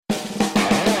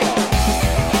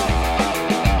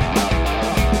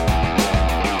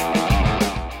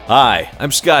Hi,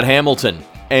 I'm Scott Hamilton,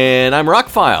 and I'm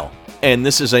Rockfile, and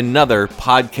this is another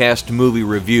podcast movie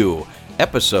review,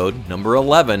 episode number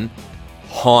 11,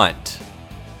 Haunt.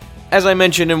 As I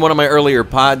mentioned in one of my earlier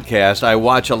podcasts, I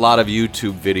watch a lot of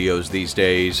YouTube videos these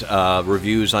days,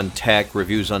 reviews on tech,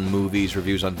 reviews on movies,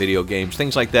 reviews on video games,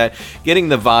 things like that, getting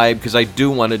the vibe because I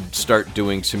do want to start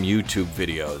doing some YouTube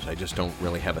videos. I just don't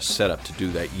really have a setup to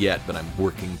do that yet, but I'm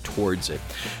working towards it.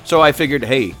 So I figured,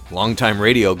 hey, longtime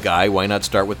radio guy, why not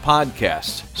start with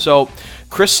podcasts? So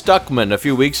Chris Stuckman a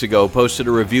few weeks ago posted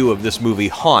a review of this movie,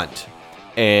 Haunt,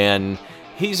 and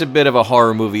he's a bit of a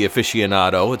horror movie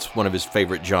aficionado. It's one of his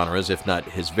favorite genres, if not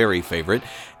his very favorite.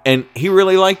 And he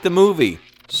really liked the movie.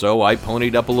 So I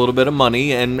ponied up a little bit of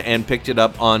money and picked it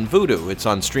up on Vudu. It's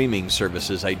on streaming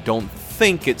services. I don't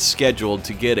think it's scheduled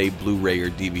to get a Blu-ray or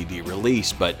DVD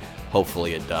release, but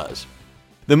hopefully it does.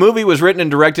 The movie was written and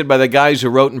directed by the guys who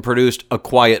wrote and produced A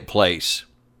Quiet Place.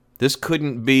 This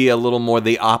couldn't be a little more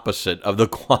the opposite of The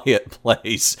Quiet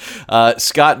Place.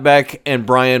 Scott Beck and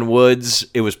Brian Woods.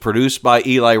 It was produced by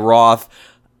Eli Roth.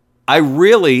 I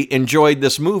really enjoyed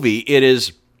this movie.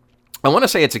 I want to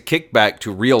say it's a kickback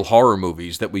to real horror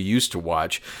movies that we used to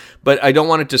watch, but I don't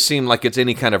want it to seem like it's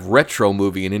any kind of retro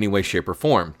movie in any way, shape, or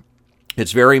form.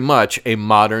 It's very much a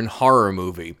modern horror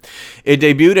movie. It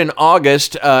debuted in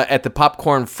August at the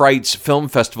Popcorn Frights Film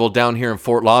Festival down here in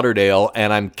Fort Lauderdale,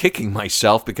 and I'm kicking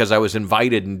myself because I was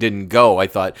invited and didn't go. I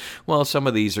thought, well, some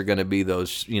of these are going to be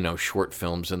those, short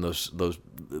films and those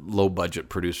low-budget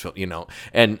produced films,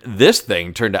 And this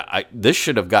thing turned out, this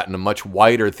should have gotten a much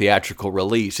wider theatrical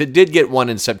release. It did get one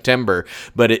in September,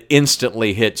 but it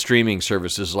instantly hit streaming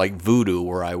services like Vudu,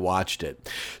 where I watched it.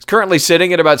 It's currently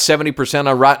sitting at about 70%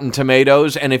 on Rotten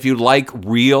Tomatoes, and if you like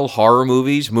real horror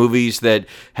movies that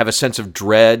have a sense of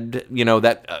dread,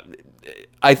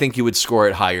 I think you would score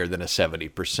it higher than a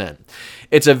 70%.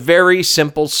 It's a very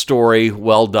simple story,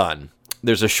 well done.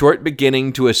 There's a short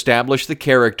beginning to establish the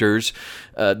characters.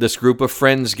 This group of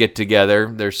friends get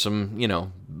together. There's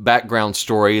some, background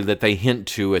story that they hint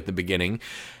to at the beginning.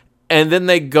 And then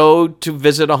they go to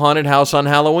visit a haunted house on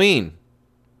Halloween.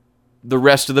 The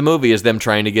rest of the movie is them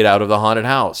trying to get out of the haunted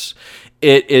house.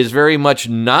 It is very much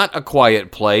not A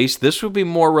Quiet Place. This would be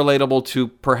more relatable to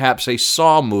perhaps a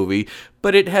Saw movie,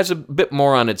 but it has a bit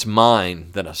more on its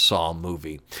mind than a Saw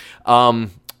movie.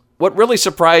 What really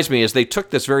surprised me is they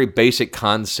took this very basic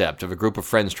concept of a group of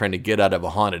friends trying to get out of a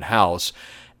haunted house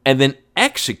and then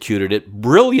executed it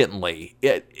brilliantly.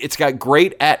 It's got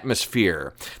great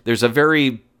atmosphere. There's a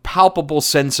very palpable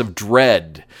sense of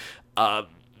dread.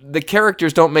 The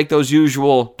characters don't make those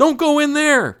usual, don't go in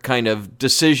there kind of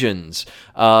decisions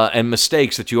and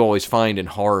mistakes that you always find in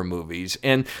horror movies.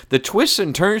 And the twists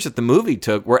and turns that the movie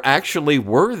took were actually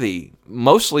worthy,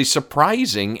 mostly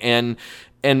surprising, and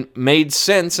made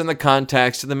sense in the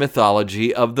context of the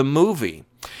mythology of the movie.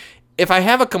 If I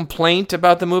have a complaint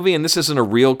about the movie, and this isn't a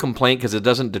real complaint because it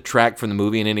doesn't detract from the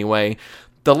movie in any way,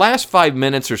 the last 5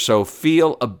 minutes or so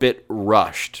feel a bit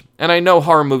rushed. And I know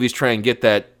horror movies try and get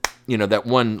that, that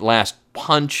one last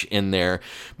punch in there,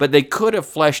 but they could have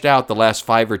fleshed out the last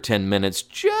 5 or 10 minutes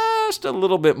just a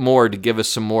little bit more to give us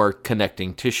some more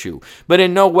connecting tissue. But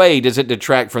in no way does it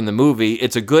detract from the movie.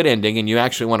 It's a good ending, and you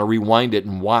actually want to rewind it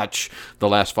and watch the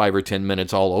last 5 or 10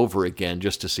 minutes all over again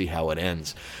just to see how it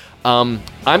ends. I'm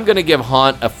going to give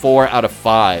Haunt a 4 out of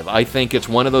 5. I think it's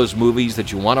one of those movies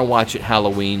that you want to watch at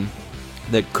Halloween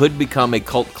that could become a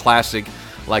cult classic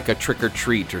like a Trick or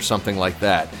Treat or something like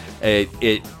that.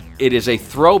 It is a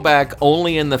throwback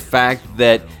only in the fact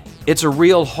that it's a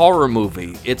real horror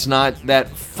movie. It's not that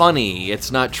funny.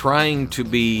 It's not trying to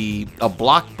be a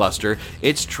blockbuster.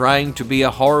 It's trying to be a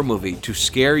horror movie to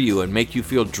scare you and make you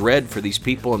feel dread for these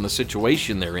people and the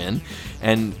situation they're in.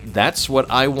 And that's what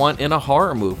I want in a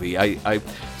horror movie.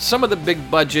 Some of the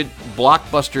big budget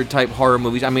blockbuster type horror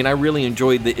movies, I really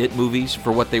enjoyed the It movies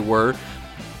for what they were,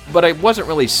 but I wasn't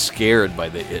really scared by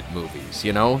the It movies,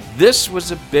 This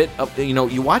was a bit of,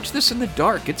 you watch this in the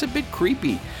dark. It's a bit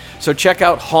creepy. So check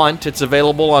out Haunt. It's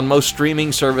available on most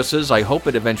streaming services. I hope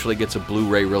it eventually gets a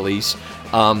Blu-ray release.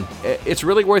 It's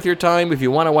really worth your time if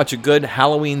you want to watch a good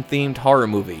Halloween-themed horror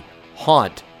movie.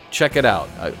 Haunt. Check it out.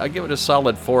 I give it a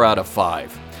solid 4 out of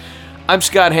 5. I'm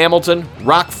Scott Hamilton,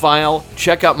 Rockfile.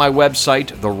 Check out my website,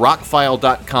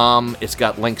 therockfile.com. It's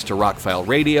got links to Rockfile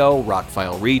Radio,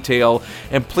 Rockfile Retail,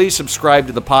 and please subscribe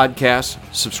to the podcast.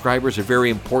 Subscribers are very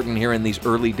important here in these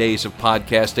early days of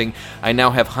podcasting. I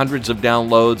now have hundreds of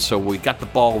downloads, so we got the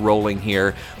ball rolling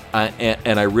here,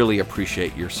 and I really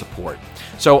appreciate your support.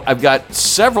 So I've got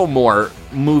several more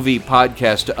movie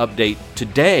podcasts to update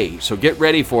today, so get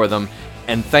ready for them,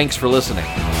 and thanks for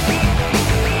listening.